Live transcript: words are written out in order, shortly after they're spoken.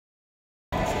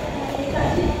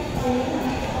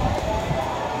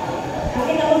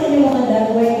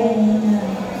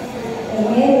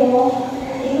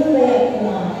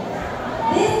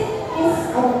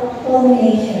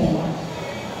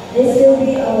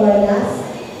our last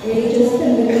religious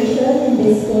convocation in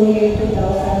this school year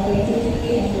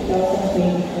 2023 and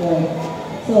 2024.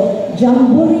 So,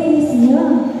 jamborees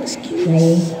na.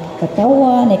 May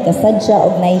katawa, may kasadya,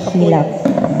 o may hilak.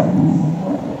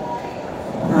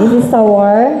 This is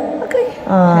our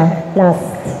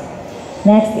last.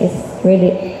 Next is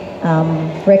really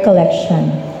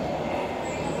recollection.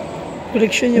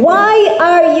 Why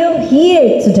are you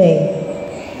here today?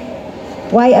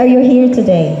 Why are you here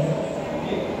today?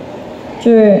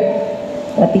 Sure,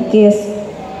 katikis.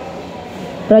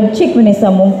 Project mo ni sa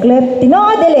mong clip.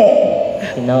 Tinood, dili.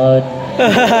 Tinood.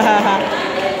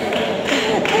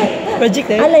 Project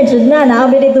eh? Alleged na,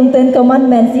 naabit itong 10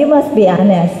 Commandments. You must be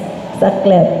honest sa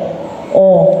clip.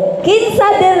 Kinsa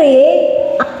diri,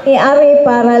 ari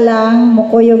para lang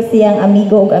mukuyog siyang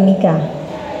amigo o amika.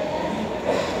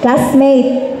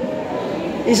 Classmate.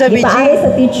 Isa ipaari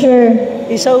sa teacher.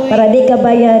 Para di ka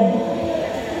bayad.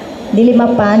 Dili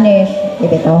ma-punish.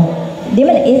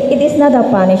 It is not a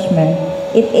punishment.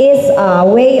 It is a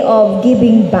way of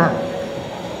giving back.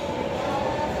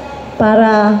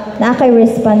 Para nakay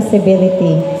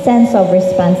responsibility. Sense of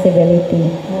responsibility.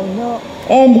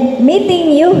 And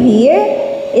meeting you here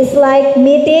is like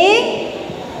meeting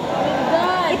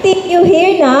God. Meeting you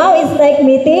here now is like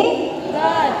meeting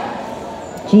God.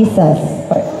 Jesus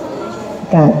or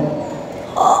God.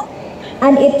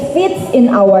 And it fits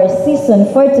in our season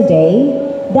for today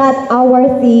that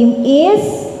our theme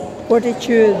is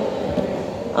Fortitude.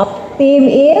 Our theme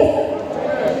is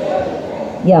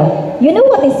You know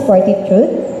what is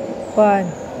fortitude? Juan.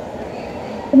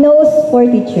 Who knows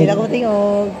fortitude? Hindi ko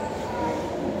tingog.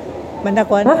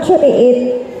 Mandakwan. Actually, it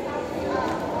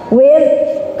with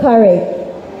courage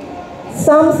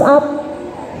sums up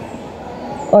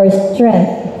or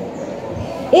strength.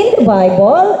 In the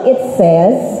Bible, it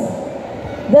says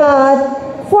that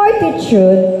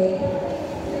fortitude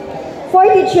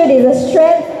is a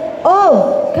strength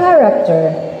of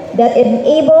character that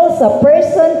enables a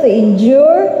person to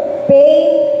endure pain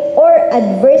or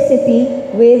adversity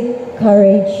with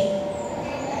courage.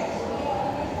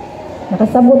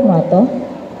 Nakasabot mo ato?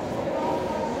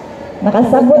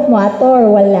 Nakasabot mo ato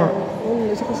or wala?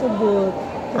 Oo, nakasabot.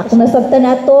 Ako nasabtan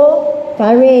ato,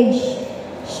 courage,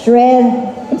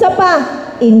 strength, unsa pa?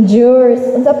 Endures,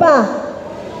 unsa pa?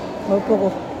 Opo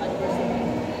ko.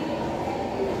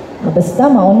 Basta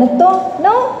mauna to,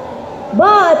 no?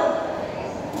 But,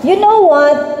 you know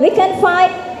what? We can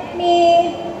find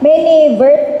many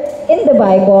verses in the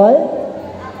Bible.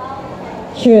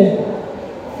 Should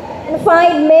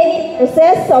find many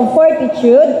verses of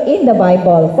fortitude in the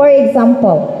Bible. For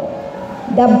example,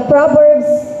 the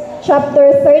Proverbs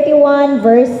chapter 31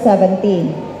 verse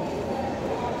 17.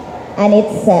 And it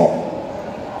said,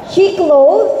 "She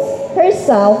clothes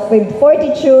herself with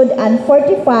fortitude and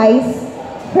fortifies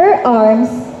her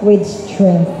arms with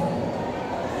strength."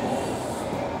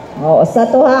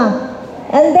 Sa to ha.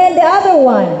 And then the other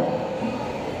one.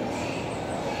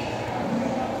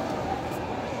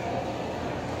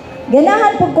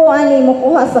 Ganahan po ko ani mo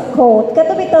kuha sa quote.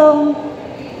 Katubitong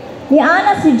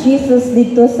niana si Jesus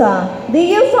dito sa.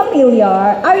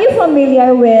 Are you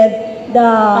familiar with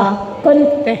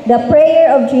the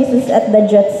prayer of Jesus at the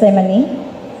Gethsemane?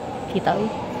 Kita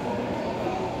ko.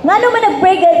 Nga naman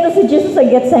nag-pray ganito si Jesus sa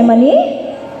Gethsemane?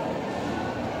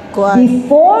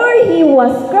 Before he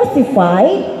was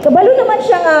crucified, kabalo naman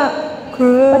siya nga,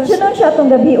 patsunon siya itong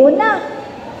gabi una.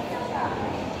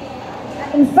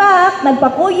 In fact,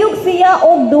 nagpakuyog siya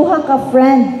og duha ka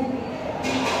friend.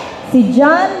 Si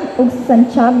John ug si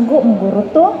Santiago, ang guro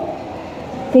to.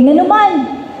 Kaya nga naman,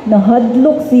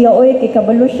 nahadlok siya, kay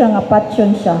kabalo siya nga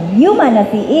patsyon siya. Human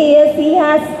as he is, he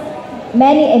has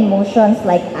many emotions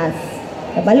like us.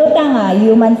 Kabalot nga,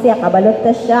 human siya, kabalot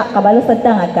sa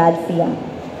nga God siya.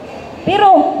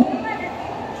 Pero,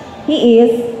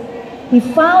 he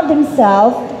found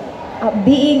himself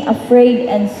being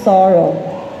afraid and sorrow.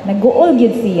 Nag-uol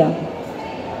yun siya.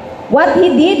 What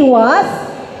he did was,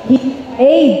 he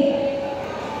prayed.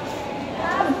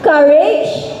 Have courage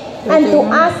and to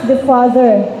ask the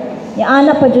Father.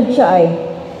 Yaana pa dyan siya ay,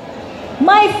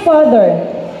 "My Father,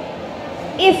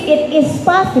 if it is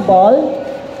possible,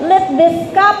 let this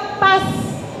cup pass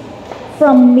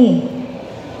from me.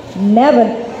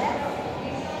 Never,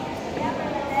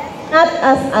 not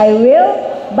as I will,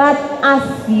 but as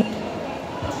you."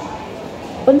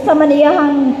 Unsa man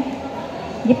iyahang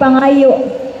gipangayo.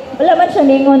 Wala man siya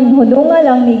ningon, hudunga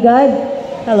lang ni God.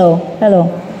 Hello.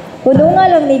 Hudunga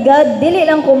lang ni God, dili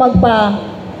lang ko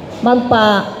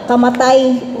magpakamatay.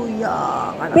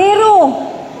 Pero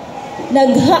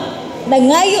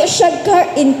naghayo siya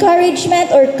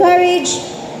encouragement or courage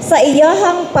sa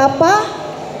iyahang papa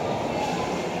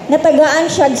natagaan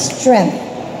siya strength.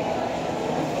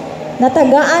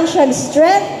 Natagaan siya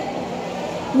strength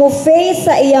mo face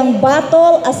sa iyang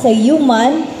battle as a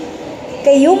human.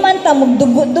 Kay human ta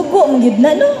magdugo-dugo magyud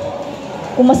na no.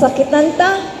 Kung masakitan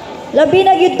ta, labi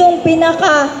na gyud tong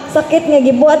pinaka sakit nga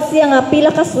gibuhat siya nga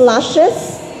pila ka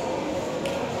slashes.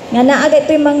 Nga naa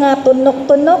ito'y mga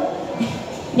tunok-tunok.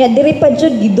 Nya diri pa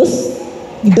jud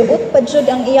giduot pa jud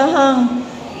ang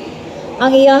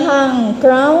iyahang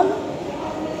crown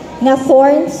nga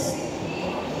thorns.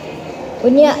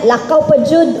 Unya lakaw pa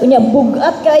jud, unya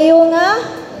bugat kayo nga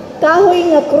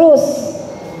kahoy nga krus.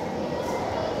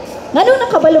 Nganong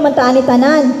nakabalo man ta ani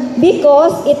tanan?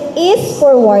 Because it is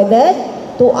forwarded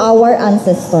to our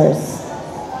ancestors.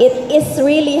 It is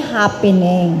really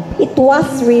happening. It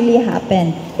was really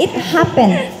happen. It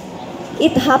happened.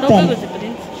 It happened.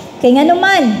 Kaya nga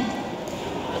naman,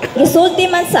 isulti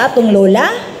man sa atong lola,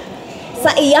 sa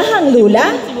iyahang lula,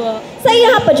 sa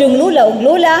iyaha pa yung lula ug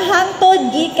lula, hangtod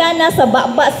gikan na sa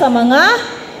baba sa mga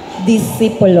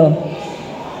disipulo.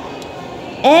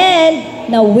 And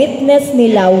na-witness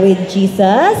nila with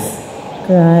Jesus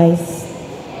Christ.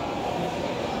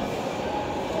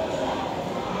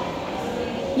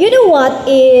 You know what?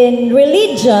 In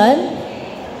religion,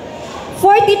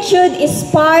 fortitude is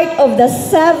part of the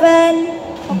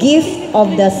 7 gift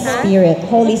of the Spirit,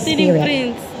 Holy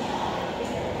Spirit.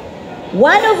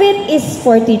 One of it is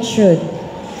fortitude.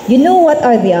 You know what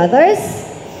are the others?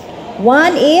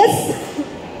 One is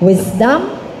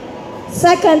wisdom.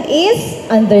 Second is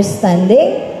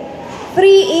understanding. 3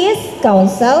 is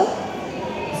counsel.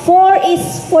 4 is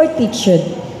fortitude.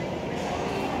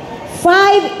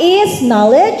 5 is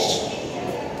knowledge,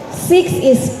 6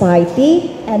 is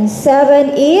piety, and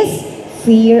 7 is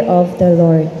fear of the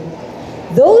Lord.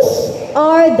 Those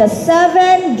are the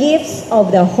 7 gifts of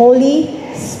the Holy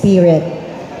Spirit.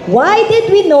 Why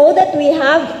did we know that we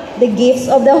have the gifts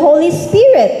of the Holy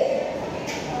Spirit?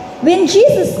 When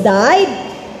Jesus died,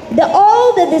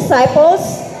 all the disciples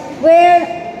were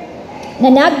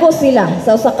nanagbo sila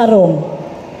sa usa ka room.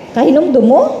 Kahinumdum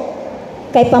mo?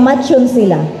 Kay pamatsyon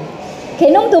sila.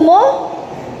 Kinumdum mo?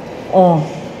 Oh,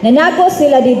 nanago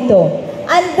sila dito.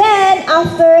 And then,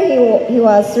 after he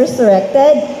was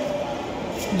resurrected,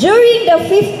 during the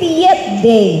 50th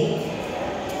day,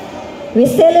 we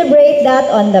celebrate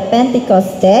that on the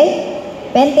Pentecost day.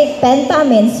 Penta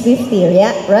means 50,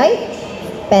 yeah, right?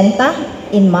 Penta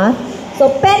in math. So,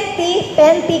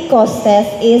 Pentecostes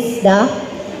is the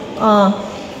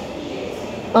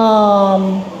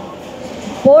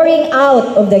pouring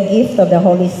out of the gift of the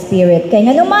Holy Spirit. Kaya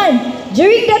nga naman,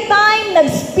 during that time,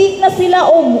 nag-speak na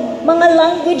sila o mga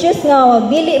languages nga,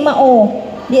 dili mao,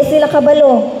 di sila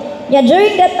kabalo. Yeah,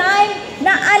 during that time,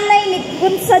 naalay ni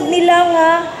kunsad nila nga,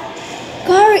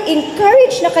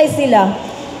 encourage na kay sila.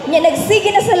 Yeah,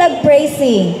 nagsige na sila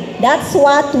praising. That's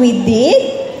what we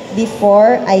did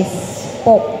before I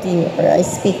spoke to you or I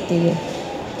speak to you.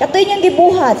 Katoy niyang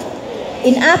gibuhat.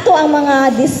 Inato ang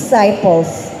mga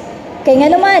disciples. Kaya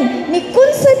nga naman,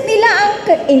 nikunsad nila ang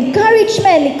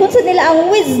encouragement, nikunsad nila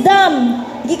ang wisdom,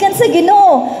 gikan sa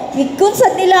Ginoo,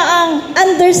 nikunsad nila ang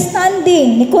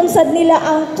understanding, nikunsad nila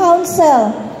ang counsel,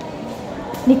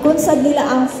 nikunsad nila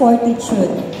ang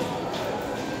fortitude,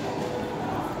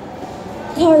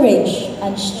 courage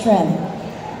and strength.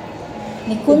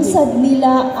 Nikunsad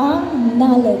nila ang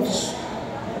knowledge,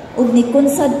 ug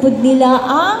nikunsad pud nila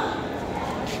ang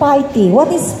piety. What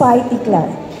is piety,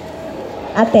 class?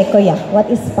 Ate, kuya, what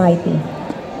is piety?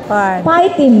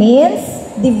 Piety means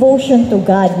devotion to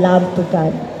God, love to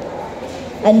God.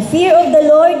 And fear of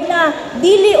the Lord na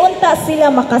dili unta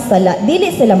sila makasala,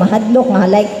 dili sila mahadlok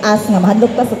nga like us nga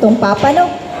mahadlok ta sa tong papa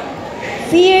no.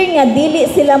 Fear nga dili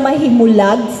sila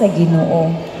mahimulag sa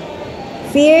Ginoo.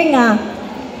 Fear nga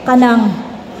kanang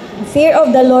fear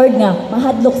of the Lord nga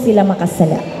mahadlok sila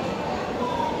makasala.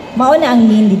 Mao na ang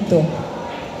mean dito.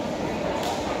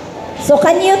 So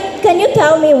can you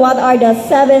tell me what are the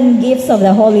 7 gifts of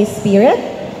the Holy Spirit?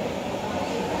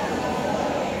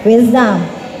 Wisdom,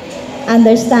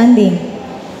 understanding,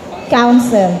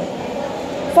 counsel,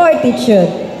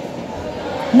 fortitude,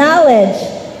 knowledge,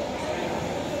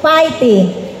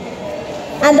 piety,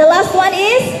 and the last one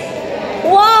is,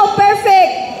 wow,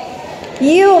 perfect,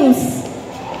 Humes.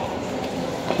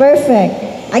 Perfect.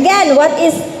 Again, what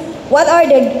are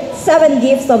the 7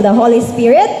 gifts of the Holy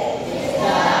Spirit?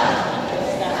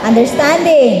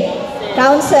 Understanding,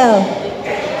 counsel,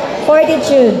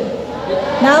 fortitude,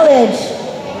 knowledge,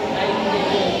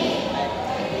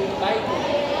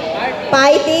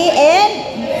 piety, and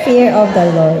fear of the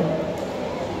Lord.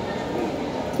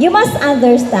 You must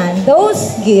understand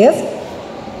those gifts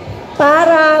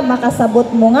para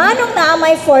makasabot mo. Nganong naa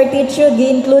may fortitude,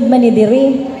 gi-include man ni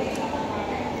diri.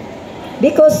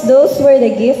 Because those were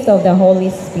the gift of the Holy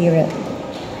Spirit.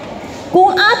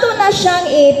 Kung ato na siyang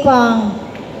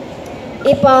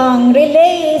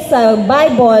ipang-relay sa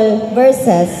Bible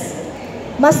verses,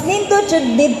 mas nindot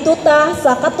jud didto ta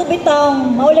sa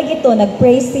katubitang maulag ito,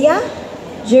 nag-pray siya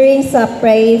during sa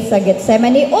pray sa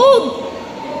Gethsemane. O,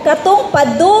 katong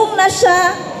padung na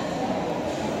siya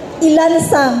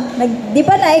ilansang. Di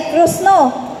ba na i-cross,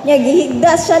 no? Niya,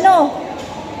 gihigdas siya, no?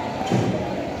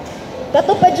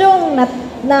 Katupad yung na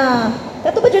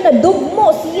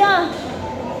dugmo siya.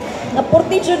 Na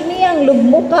portitude niyang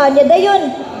lugmuka niya.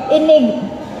 Dayon, inig.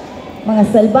 Mga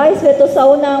salbais ito sa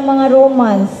unang mga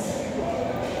Romans.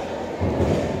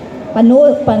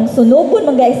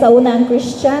 Pansunugon mga sa unang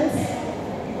Christians.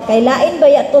 Kailain ba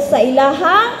yato sa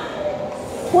ilaha?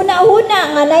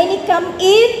 Huna-huna nga come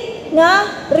in nga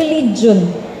religion.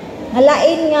 Nga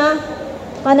lain nga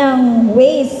kanang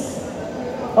ways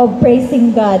of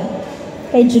praising God.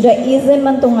 Kay Judaism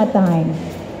man to nga time.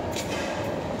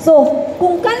 So,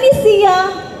 kung kani siya,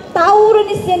 tawro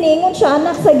ni siya ningon siya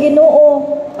anak sa Ginoo,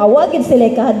 awagin sila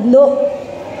kahadlok.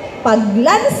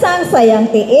 Paglansang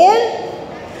sayang tiil,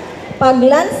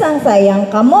 paglansang sayang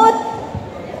kamot,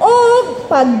 o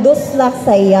pagduslak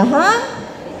sa iyahang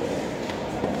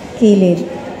kilid.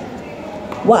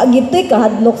 Wa gito'y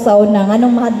kahadlok sa una.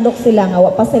 Anong mahadlok sila nga?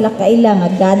 Wa pa sila kailang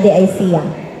nga gadi ay siya.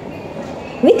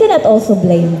 We cannot also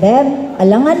blame them.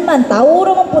 Alangan man,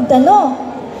 tawuro mong punta, no?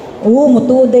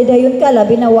 Mutuday dayon ka,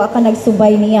 labi na wa ka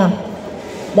nagsubay niya.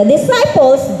 The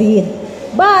disciples did.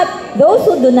 But those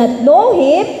who do not know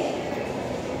Him,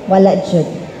 wala jud.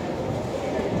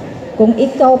 Kung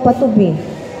ikaw patubi,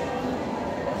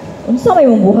 unsa may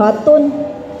mong buhaton?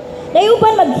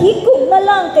 Nayuban maghikog na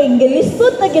lang, kay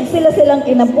gilisod na gid sila silang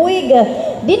kinabuhig.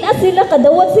 Din sila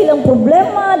kadawat silang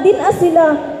problema, din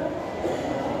sila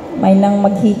may nang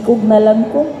maghikog na lang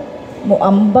ko.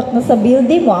 Muambak na sa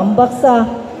building, muambak sa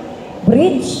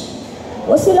bridge.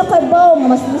 O sila kaybaw,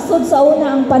 mas lisod sa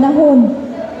una ang panahon.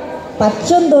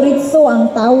 Patsyon doritso ang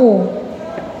tao.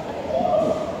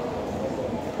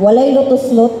 Walay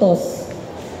lotos-lotos.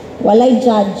 Walay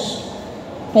judge.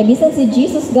 Kay bisan si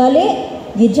Jesus gali,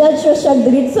 gi-judge siya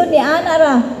diritso ni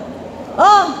Anara.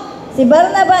 Oh, si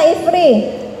Barnaba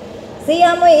free.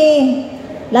 Siya mo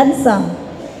lansang.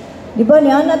 Di ba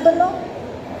ni Ana to, no?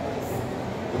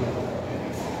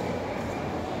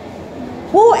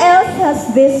 Who else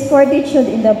has this fortitude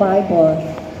in the Bible?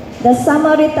 The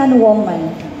Samaritan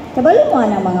woman. Kabalo mo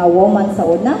ang mga woman sa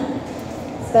una?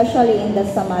 Especially in the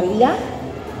Samaria.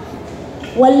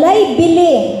 Walay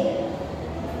bili.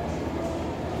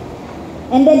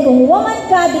 And then kung woman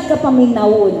ka, di ka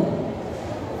paminawon.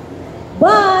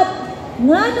 But,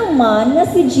 nga naman na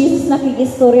si Jesus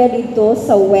nakikistorya dito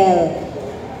sa well.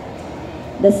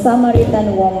 The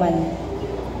Samaritan woman.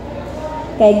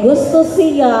 Kay gusto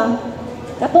siya,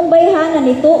 katong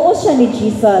bayhanan, ituo siya ni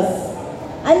Jesus.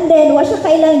 And then, wa siya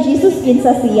kailang Jesus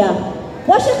kinsa siya.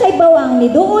 Wa siya kay bawang,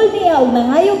 niduol niya og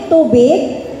nangayog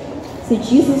tubig, si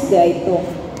Jesus siya ito.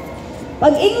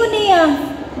 Pag ingon niya,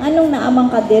 anong naamang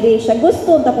kadiri siya,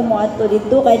 gusto ta kumuadto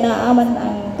dito, kay naaman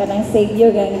ang kanang Savior,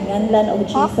 ganganlan og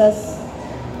Jesus.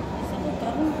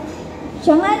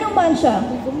 Siya nga naman siya,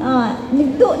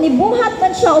 nibuhat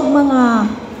man siya og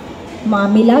mga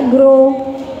milagro.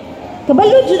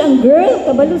 Kabalo dyan ang girl,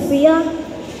 kabalo siya.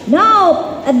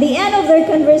 Now, at the end of their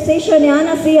conversation,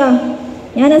 yana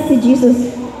si Jesus,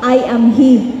 I am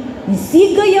He.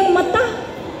 Nisiga yung mata.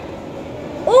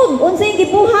 Unsay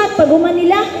gibuhat, pag-uman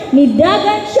nila,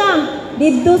 nidagan siya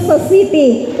dito sa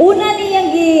city. Una niyang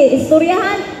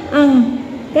giistoryahan ang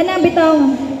kanang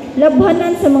bitang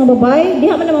labhanan sa mga babae.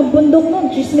 Diha man na magbundok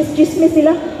nun, chismis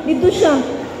sila. Dito siya.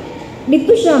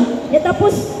 Ya,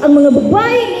 tapos, ang mga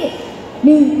babae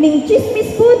ning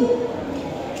chismis food.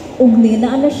 Ug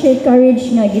na siya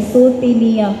courage nga gisulti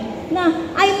niya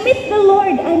na I met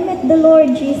the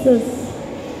Lord Jesus.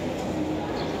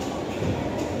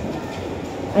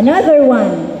 Another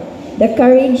one, the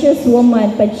courageous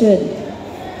woman pajud.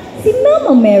 Si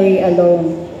Mama Mary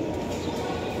alone.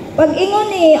 Pag ingon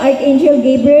ni Archangel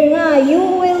Gabriel nga, you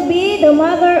will be the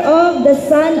mother of the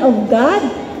Son of God.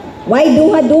 Why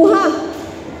duha-duha?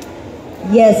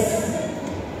 Yes.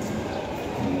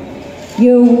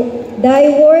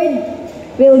 Thy word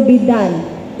will be done.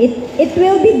 It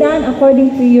will be done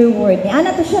according to your word. Ana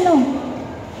to siya, no?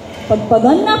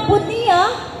 Pagpaganak po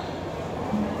niya,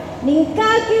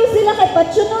 ningkagyo sila kay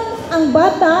patsunon ang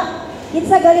bata,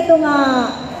 kinsa galito nga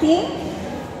King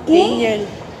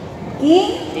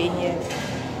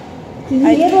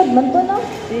Herod man to, no?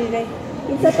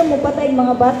 Kinsa to mo patay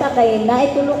mga bata kay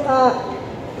naay tulo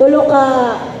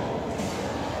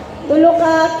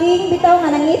ka king bitaw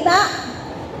nga nangita.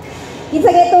 Kinsa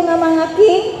kay nga mga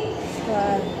king?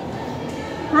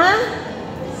 Ha?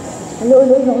 Alo,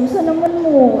 unsa naman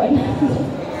mo?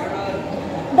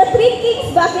 The three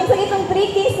kings ba? Kinsa itong three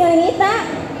kings nga nangita?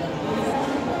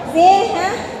 Si, ha?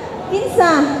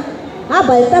 Kinsa?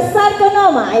 Baltasar ko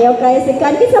no, maayaw kayo si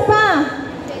Kan. Kinsa pa?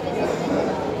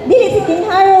 Dili si King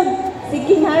Harold. Si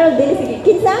King Harold, dili si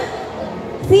Kinsa?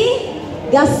 Si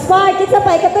Gaspar. Kinsa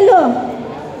pa? Ikatulo.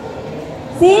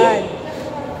 Si?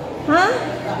 Ha?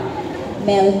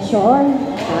 Melchor.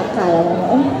 Akala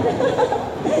mo.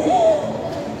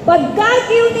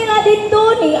 Pagkakiw nila dito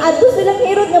ni, ato silang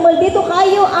Herod nga maldito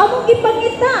kayo, among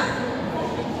gipangita.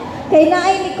 Kay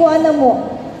naay ni kuana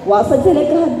mo. Wasad sila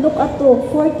kahadlok ato,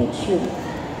 fortitude,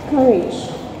 courage.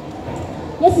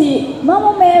 Si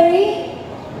Mama Mary,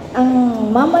 ang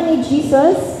mama ni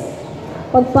Jesus,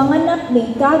 pagpanganak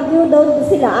ni Kagyo daw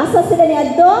sila. Asa sila ni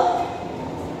Addo?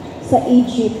 Sa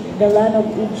Egypt, the land of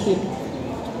Egypt.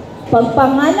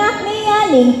 Pagpanganak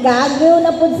niya, ni Kagyo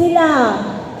na po sila.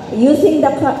 Using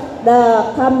the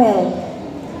camel.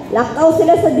 Lakaw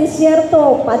sila sa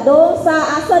disyerto. Padong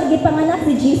sa asal gipanganak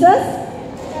si Jesus?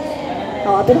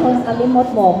 Apin ko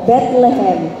nakalimot mo,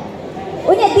 Bethlehem.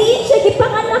 Unya, diin siya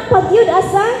gipanganak pag yun,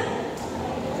 asa?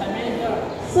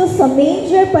 So, sa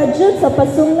manger pa dyan, sa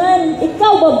pasungan,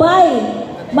 ikaw, babay,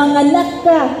 manganak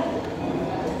ka.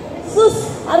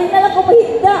 Sus, ari na lang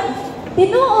kumahigda.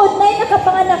 Tinuod na yung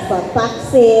nakapanganak sa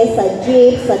taxi, sa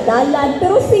jeep, sa dalan.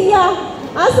 Pero siya,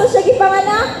 asa siya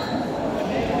gipanganak?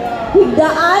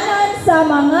 Higdaanan sa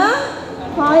mga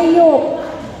hayop.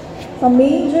 Sa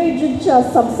manger jud siya,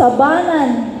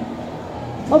 sabsabanan.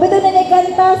 Mabito na ni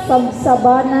kanta,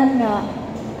 sabsabanan nga.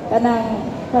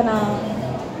 Kanang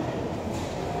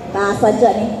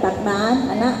kasadya ni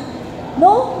taknaan, anak.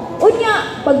 No?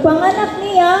 Unya, pagpanganak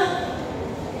niya,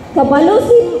 kabalo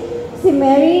si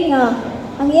Mary nga,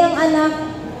 ang iyang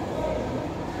anak,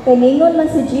 kaningon man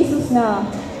si Jesus nga,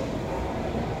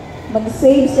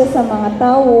 mag-save siya sa mga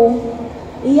tao,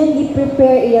 iyang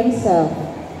i-prepare iyang self.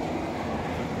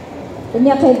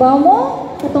 Kunya kay ba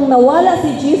mo, katong nawala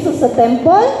si Jesus sa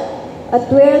temple, at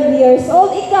 12 years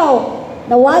old, ikaw,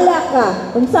 nawala ka.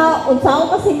 Unsaon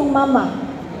kasi mong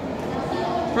mama?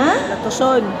 Ha?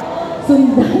 Natusod.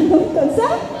 Sundanong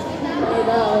unsa?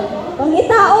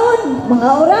 Pangitaon. Mga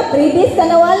ora, 3 days ka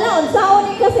nawala. Unsaon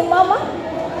ni kasi mama?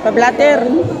 Pablatter.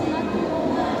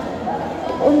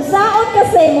 Unsaon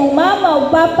kasi mong mama o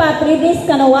papa, 3 days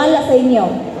ka nawala sa inyo?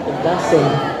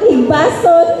 Igbason.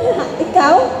 Igbason.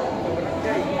 Ikaw?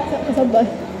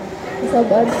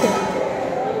 Sabad ko.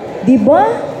 Diba?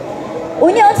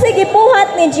 Unya unsay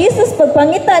gibuhat ni Jesus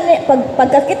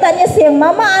pagkakita niya siyang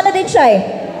mama, ano din siya eh?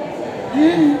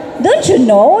 Don't you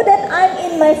know that I'm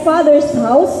in my Father's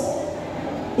house?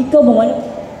 Ikaw mo, wala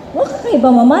ka kayo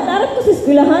ba mama? Narap ko sa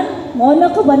eskwelahan.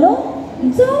 Mauna ka ba no?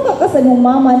 Saan ka sa mong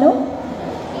mama no?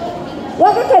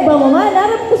 Wala ka kayo ba mama?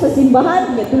 Narap ko sa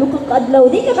simbahan. May tulog ka kaadlaw.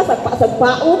 Di ka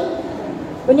kasagpa-sagpaon.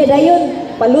 Kunya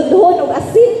dayon, paludhon o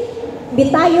asin.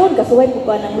 Bitayon, kasuway po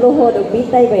ka ng luhod o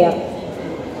bitay ba yan?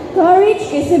 Courage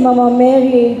kasi Mama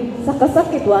Mary. Sa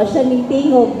kasakit, wala siya ning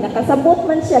tingog. Nakasabot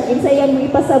man siya, kinsa yan mo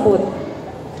ipasabot.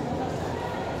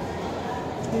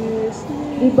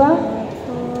 Diba?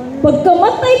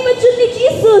 Pagkamatay pa siya ni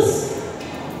Jesus.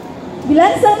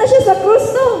 Bilansang na siya sa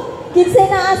krus, no? Kinsa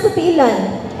na sa tiilan?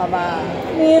 Aba.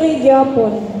 Mary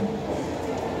Gyapon.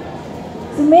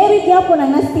 Si Mary Gyapon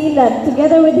ang nastilan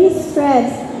together with his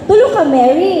friends. Tulo ka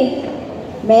Mary.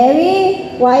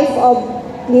 Mary, wife of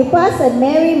Cleopas, and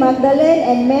Mary Magdalene,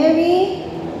 and Mary,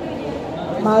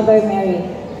 Mother Mary.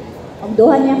 Ang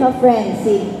duha niya ka friend,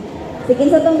 si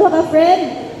kinsa tong duha ka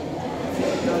friend?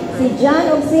 Si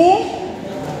John o si?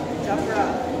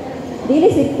 Dili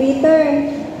si Peter.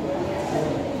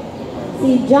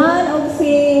 Si John o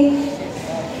si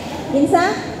kinsa?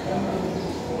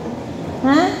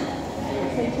 Ha?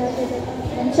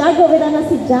 Santiago, kita na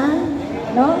si John,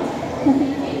 no?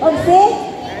 O si?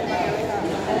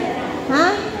 Ha?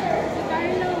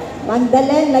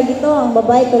 Magdalene, lagi to, ang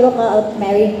babae, tulo ka out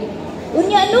Mary.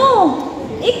 Unya, no?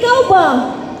 Ikaw ba?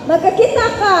 Magkakita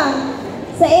ka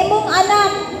sa imong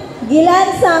anak,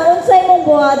 gilansang, unsay mong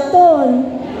buhaton?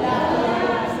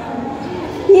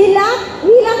 Hilak?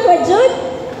 Hilak ka, Jud?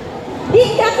 Di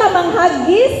ka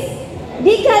manghagis?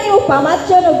 Di ka niyo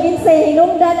pamatsyon o kinsay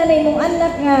hinungdan na imong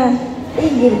anak nga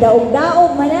igil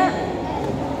daog-daog man na?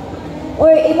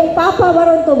 Or imong papa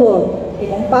baron to bo?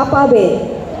 Imong papa be?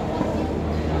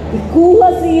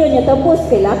 Ikuha siya niya tapos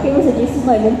kay laki mo sa Jesus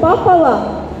mo imong papa wa?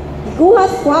 Ikuha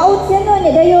kwaot siya no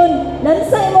niya dayon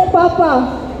lansa imong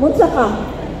papa, munsa ka.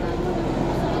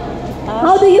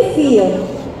 How do you feel?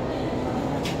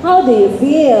 How do you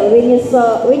feel when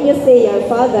you say your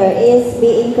father is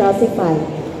being crucified?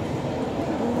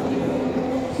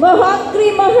 Ma-hungry,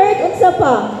 ma-hurt, unsa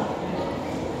pa.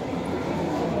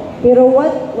 Pero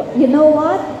you know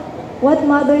what? What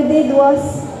mother did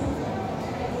was,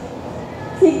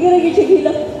 sige siya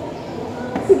gilap.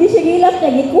 Sige siya gilap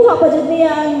niya. Gikuha pa dyan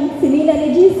niya ang sinina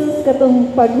ni Jesus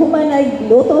katong paghuman ay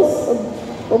lotos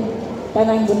o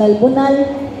tanang bunal-bunal.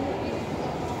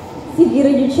 Sige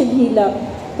rin siya gilap.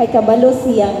 Kay kabalo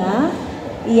siya nga,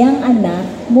 iyang anak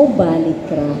mo balik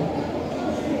ra.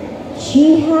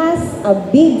 She has a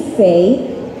big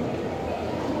faith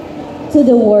to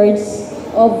the words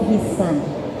of his son.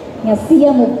 Nga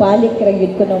siya mo balik ra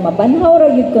yun ko no, mabanhaw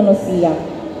ra yun ko no siya.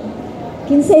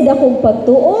 Kinsay dakong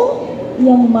pagtuo,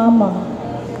 iyang mama.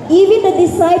 Even the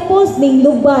disciples ning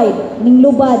lubad,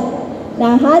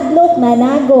 na hadlok, na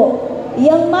nago.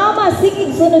 Iyang mama,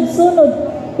 sigig sunod-sunod.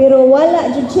 Pero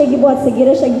wala jud siya gibuhat, sige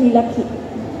ra siya gilak.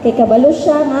 Kay kabalo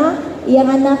siya nga, iyang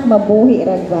anak mabuhi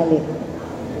ra balik.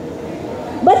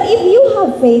 But if you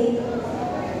have faith,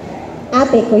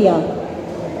 ate kuya,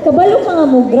 kabalo ka nga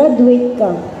mo graduate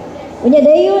ka. Unya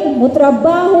dayon, mo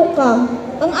trabaho ka.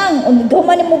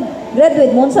 Gaman mo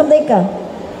graduate mo someday ka.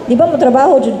 Di ba mo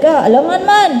trabaho jud ka? Alangan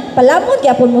man, palamon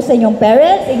gyapon mo sa inyong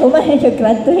parents, iguman yung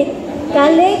graduate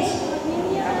college.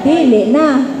 Dili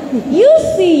na. You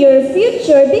see your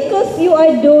future because you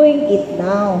are doing it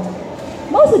now.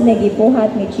 Mausad na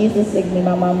gibuhat ni Jesus ug ni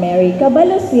Mama Mary.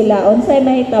 Kabalo sila unsay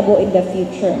mahitabo in the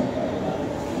future.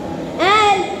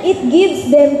 And it gives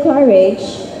them courage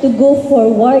to go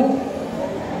forward.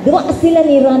 Wa sila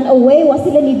ni run away, wa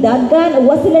sila ni dagan,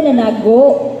 wa sila na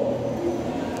nago.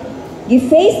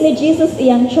 Gi-face ni Jesus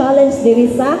iyang challenge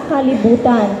diri sa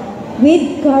kalibutan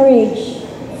with courage,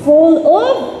 full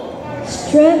of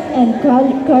strength and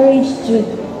courage jud.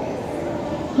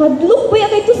 Hadlok pa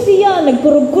yan ito siya,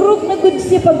 nagkurug-kurug na good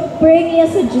siya pag-pray niya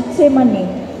sa Gethsemane.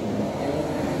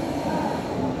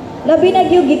 Labi na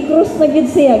gyud gikrus na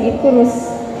gid siya, gikrus.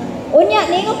 Unya,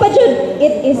 ningon pa jud,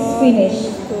 it is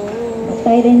finished.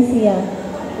 Matay din siya.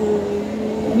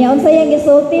 Unya, unsa yang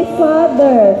gisulti,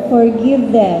 Father,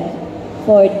 forgive them,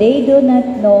 for they do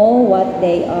not know what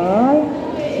they are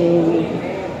doing.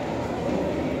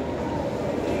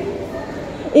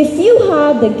 If you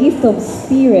have the gift of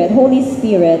Spirit, Holy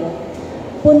Spirit,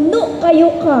 puno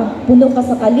ka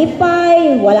sa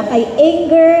kalipay, wala kay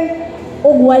anger,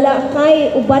 ug wala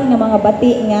kay uban nga mga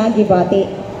bati nga gibati.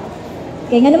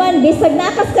 Kaya nga naman, bisag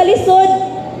nakas kalisod,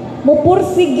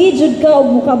 mupursigi jud ka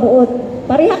ug mukabuot.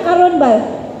 Pareha karon ba?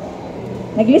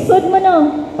 Naglisod mo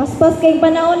no, paspas kay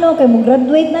panahon no, kay mo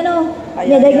graduate na no.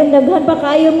 Nya daghan pa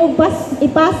kayo mo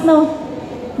ipas no.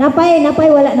 Napay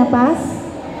wala napas.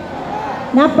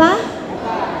 Napa?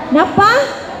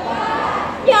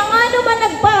 Yang ano man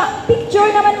nagpa-picture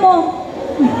naman mo.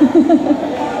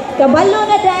 Kabalo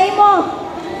na dai mo.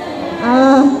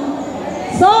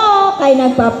 So, kay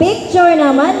nagpa-picture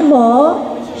naman mo,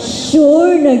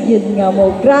 sure na gyud nga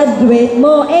mo graduate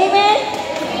mo. Amen?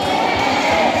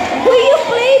 Will you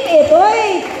claim it?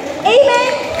 Oy?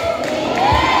 Amen?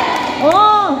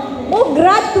 Oh, mo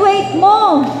graduate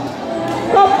mo.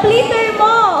 Completer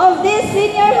mo of this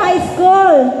senior high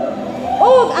school.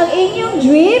 O ang inyong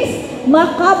dreams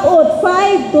makabot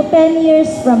 5 to 10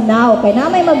 years from now. Kaya na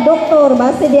may magdoktor,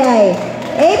 base di ay.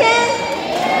 Amen?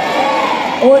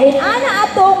 Or in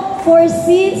ana atong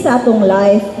foreseen sa atong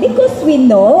life because we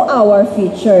know our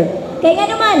future. Kaya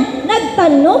nga naman,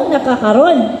 nagtanong na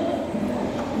kakaron.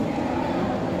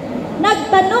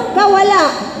 Nagtanong ka wala.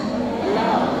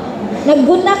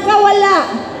 Nagguna ka wala.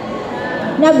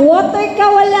 Nag-water ka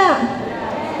wala.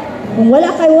 Kung wala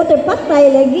kay water,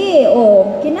 patay lagi.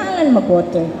 O, kinahanglan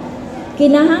mag-water.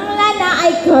 Kinahanglan na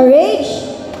ay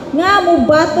courage nga mo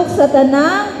batok sa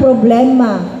tanang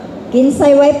problema.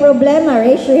 Kinsay way problema?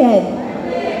 Raise your hand.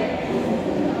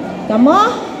 Kamo?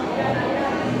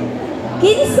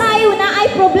 Kinsay na ay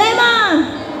problema?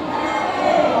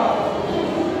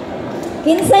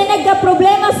 Kinsay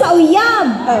nagka-problema sa uyab?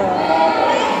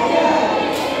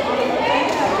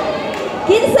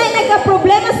 Kinsay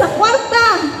nagka-problema sa kwarta?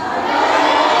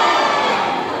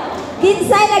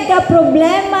 Kinsay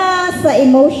nagka-problema sa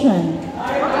emotion?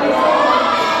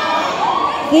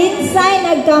 Kinsay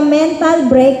nagka-mental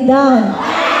breakdown?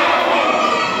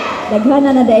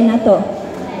 Daghana na dayon nato.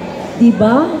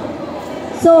 Diba?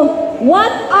 So,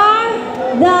 what are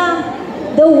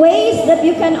the ways that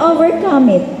you can overcome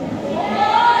it?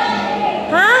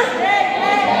 Ha?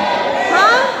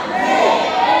 Ha?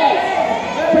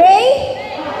 Pray?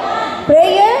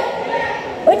 Prayer?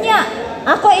 Unya,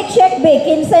 Ako i-check ba,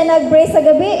 kinsay nag-pray sa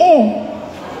gabi eh.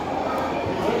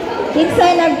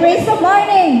 Kinsay nag-pray sa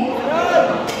morning.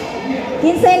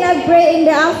 Kinsay nag-pray in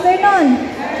the afternoon.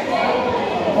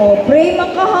 Oh, pray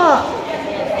makaha.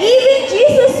 Even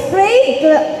Jesus prayed.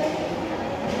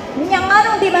 Nga nga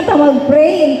nung di man ta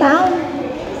mag-pray in town.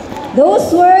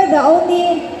 Those were the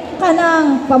only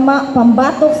kanang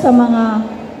pambatok sa mga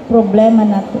problema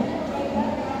natin.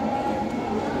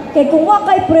 Kaya kung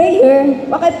wakay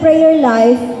prayer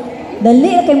life,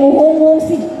 dali kay muhunghong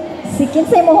si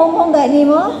kinsay muhunghong gani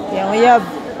mo? Yang uyab.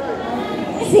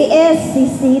 Si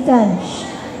Satan.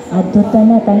 Ato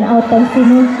na, tanaw tayo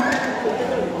sino.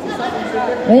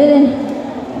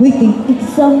 Wait,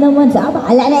 exam naman.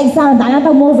 Ala na exam, tanaw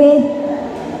tayo movie.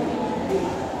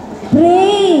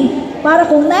 Pray. Para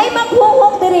kung na'y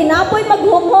maghunghong diri, napoy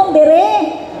maghunghong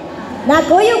diri.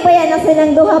 Nakuyog ba yan na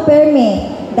silang duha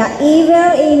permi? The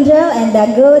evil angel and the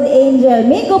good angel.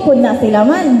 Migo po na sila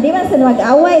man. Di man sila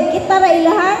mag-away. Kita ra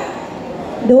ilahan.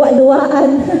 Duwa-duwaan.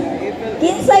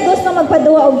 Kinsay gusto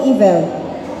magpaduwa og evil?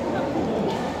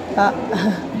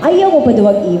 Ayaw mo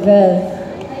paduwa og evil.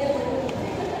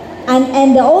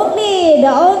 And the only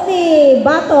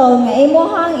battle nga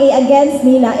imuhang against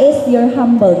nila is your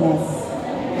humbleness.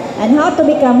 And how to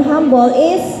become humble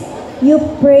is you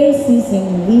pray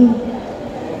ceasingly.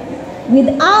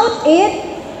 Without it,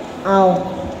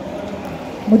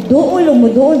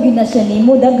 muduol gina siya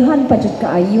nimo, daghan pa jud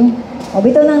kaayo. O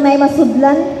bitaw nang nay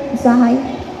masudlan, usahay.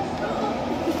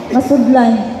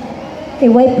 Masudlan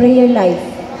kay why prayer life.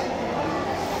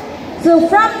 So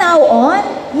from now on,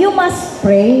 you must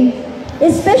pray,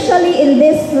 especially in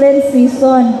this Lent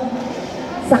season.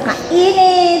 Sa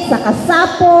kainit, sa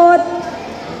kasapot,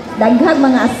 daghang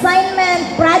mga assignment,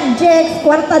 projects,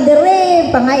 kwarta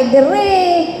dire, pangay dire.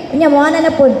 Unya mo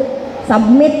na pod.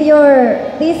 Submit your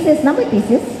thesis. Na may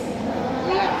thesis?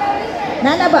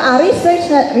 Nana ba?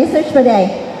 Research pa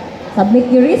day.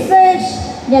 Submit your research.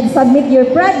 Yan, submit your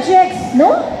projects.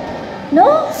 No?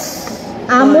 No?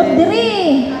 Amot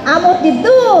diri. Amot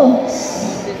dito.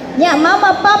 Ya,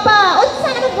 mama, papa.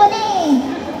 Unsa na ko ni?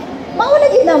 Mauna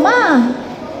gid na ma.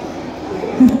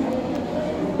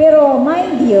 Pero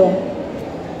mind you,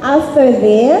 after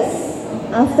this,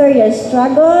 after your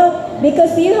struggle,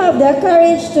 because you have the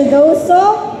courage to do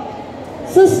so,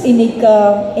 sus, inig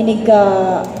ka,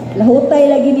 lahutay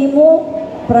lagi nimo,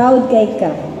 proud kay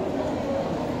ka.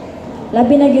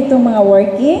 Labi na gitong mga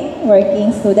working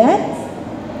students,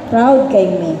 proud kay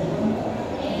me.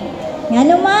 Nga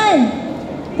naman,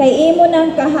 kay imo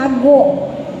ng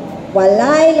kahago,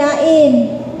 walay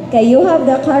lain, kay you have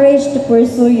the courage to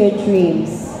pursue your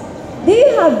dreams. Do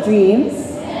you have dreams?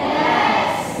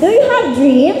 Yes. Do you have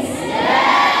dreams?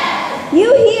 Yes. You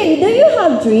here, do you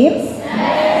have dreams?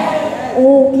 Yes.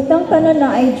 Oh, kitang tanan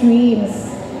na ay dreams.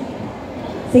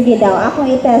 Sige daw,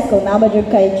 akong i-test kung nabadyo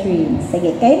kay dreams.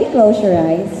 Sige, kindly close your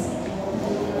eyes.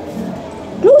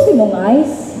 Close mong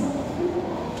eyes.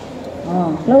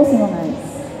 Oh, close mong eyes.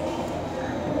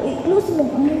 I-close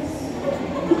mong eyes.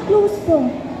 I-close po.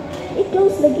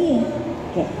 I-close lagi.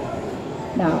 Okay.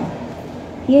 Now,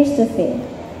 here's the thing.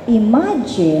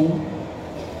 Imagine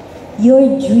your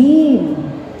dream.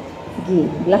 Sige,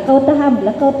 blackout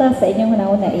ta sa inyong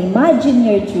nauna. Imagine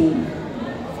your dream.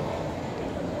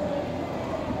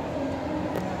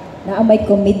 May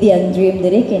comedian dream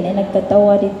diri kaya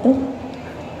nagtatawa dito.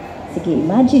 Sige,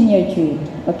 imagine your dream.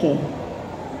 Okay.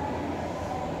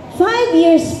 5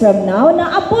 years from now,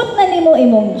 naabot na nimo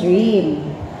imong dream.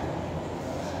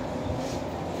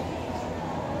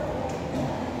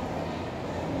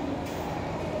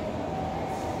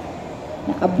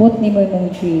 Naabot nimo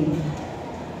imong dream.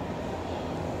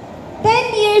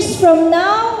 10 years from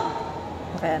now,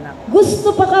 Okay, anak.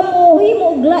 gusto pa ka mo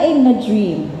himo og lain na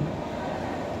dream.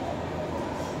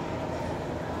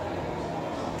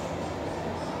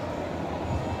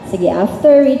 Sige,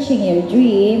 after reaching your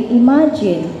dream,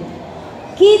 imagine,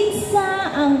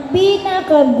 kinsa ang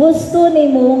pinakagusto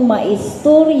nimong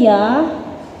maistorya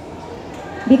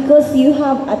because you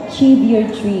have achieved your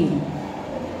dream.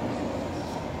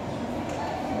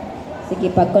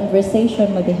 Sige,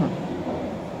 pag-conversation mo diha.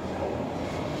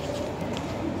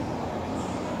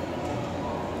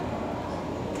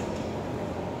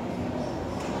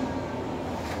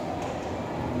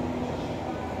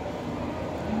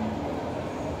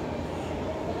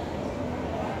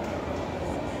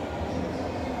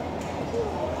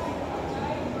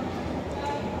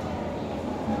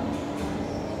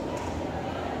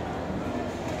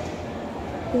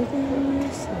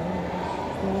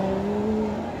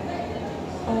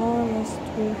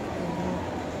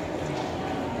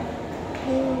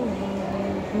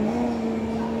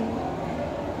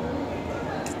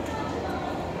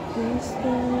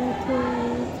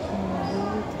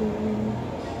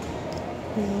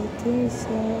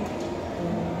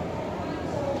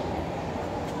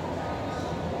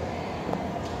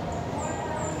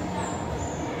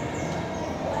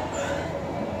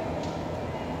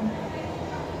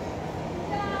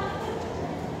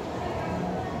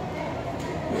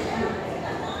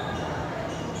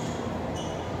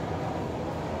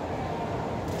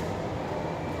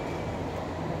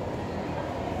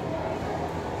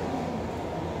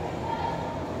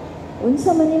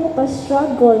 Unsa man nimo ka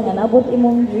struggle nga nabot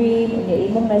imong dream, unya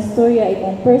imong na istorya,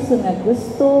 imong person nga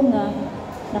gusto nga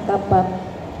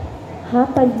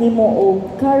nakapahatag nimo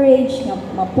og courage nga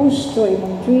ma-push to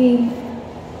imong dream,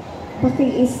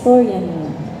 paki-istorya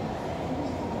niyo.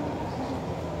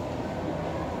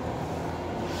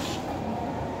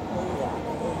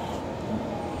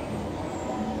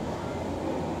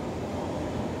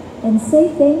 And say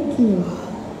thank you.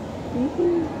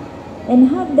 And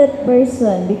hug that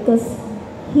person because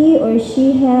he or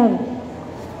she have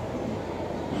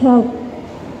helped.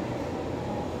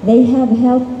 They have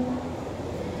helped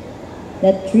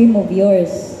that dream of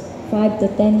yours 5 to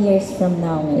 10 years from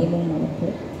now nga imong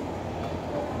malapit.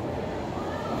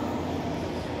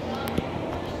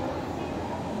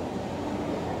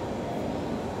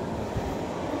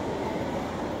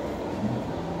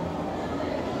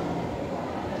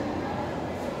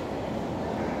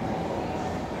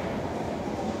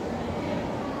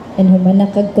 And humana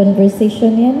kag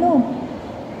conversation yan, no?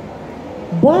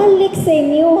 Balik sa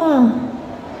inyo, ha?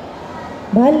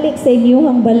 Balik sa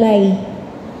inyong balay.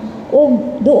 O,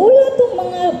 doula itong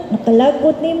mga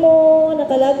nakalagot nimo,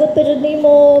 nakalagot pa dyan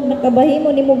nimo, nakabahimo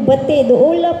nimo bati,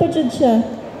 doula pa dyan siya.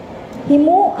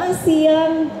 Himua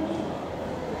siyang,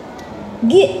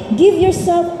 give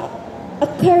yourself a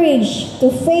courage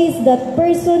to face that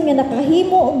person nga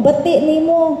nakahimo og bati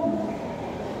nimo.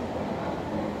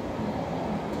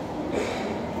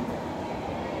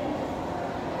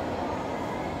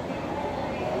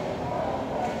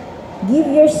 Give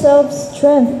yourself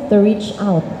strength to reach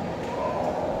out.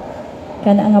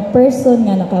 Kana nga person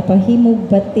nga nakapahimog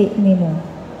bati nimo,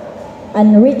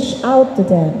 and reach out to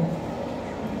them.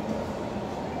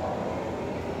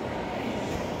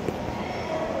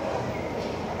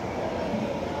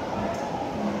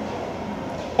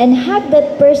 And hug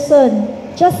that person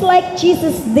just like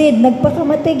Jesus did.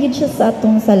 Nagpakamatay gid siya sa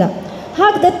atong sala.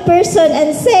 Hug that person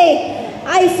and say,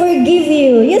 I forgive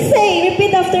you. You say, repeat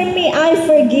after me, I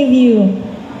forgive you.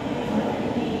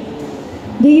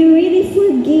 Do you really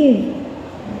forgive?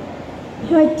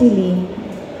 Heartily.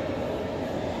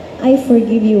 I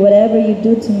forgive you, whatever you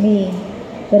do to me,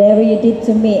 whatever you did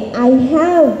to me. I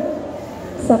have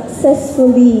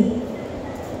successfully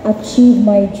achieved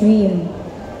my dream.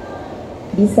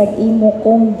 Bisag imo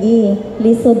kong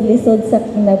lisod-lisod sa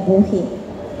kinabuhi.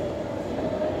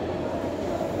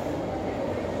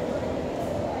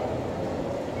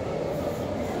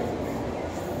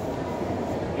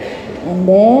 And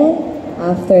then,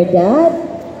 after that,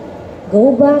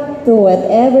 go back to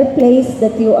whatever place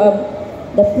that you are,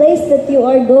 the place that you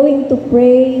are going to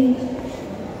pray.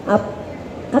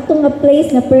 Ato nga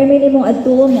place na permi nimong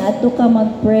adtuon nga ato ka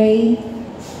mag-pray.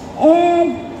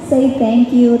 And say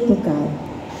thank you to God.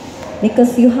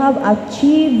 Because you have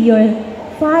achieved your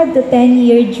 5 to 10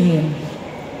 year dream.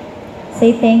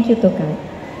 Say thank you to God.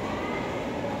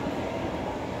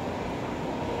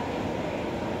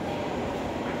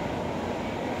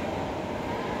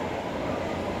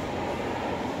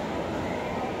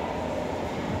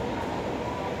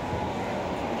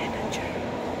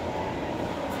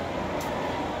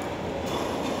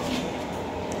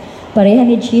 Pareha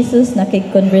ni Jesus,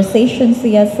 nakig-conversation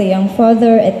siya sa iyang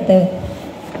Father at the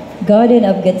Garden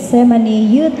of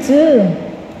Gethsemane. You too,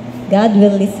 God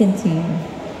will listen to you.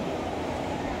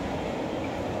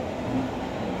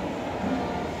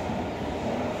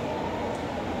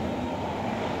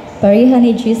 Pareha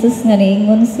ni Jesus nga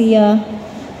niingon siya,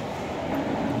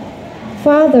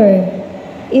 Father,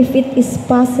 if it is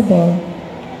possible,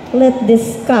 let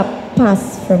this cup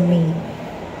pass from me.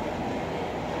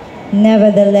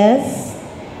 Nevertheless,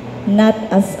 not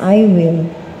as I will,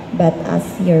 but as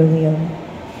your will.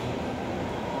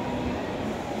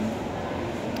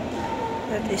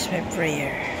 That is my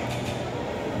prayer.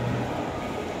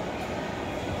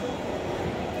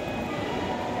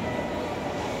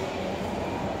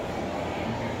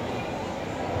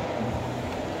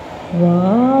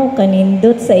 Wow,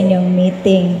 kanindot sa inyong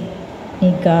meeting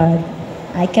ni God.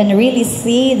 I can really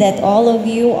see that all of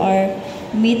you are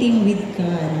meeting with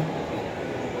God.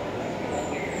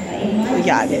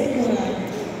 Yeah,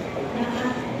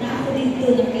 Ako dito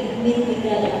nakikmeet with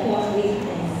God ako ang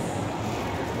witness.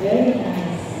 Very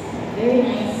nice. Very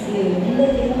nice view.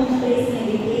 Nandun ito mga place na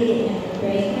dipili na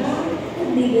pray ka.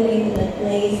 Hindi going to that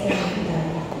place na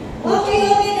Okay,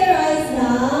 open your eyes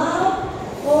now.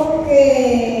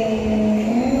 Okay.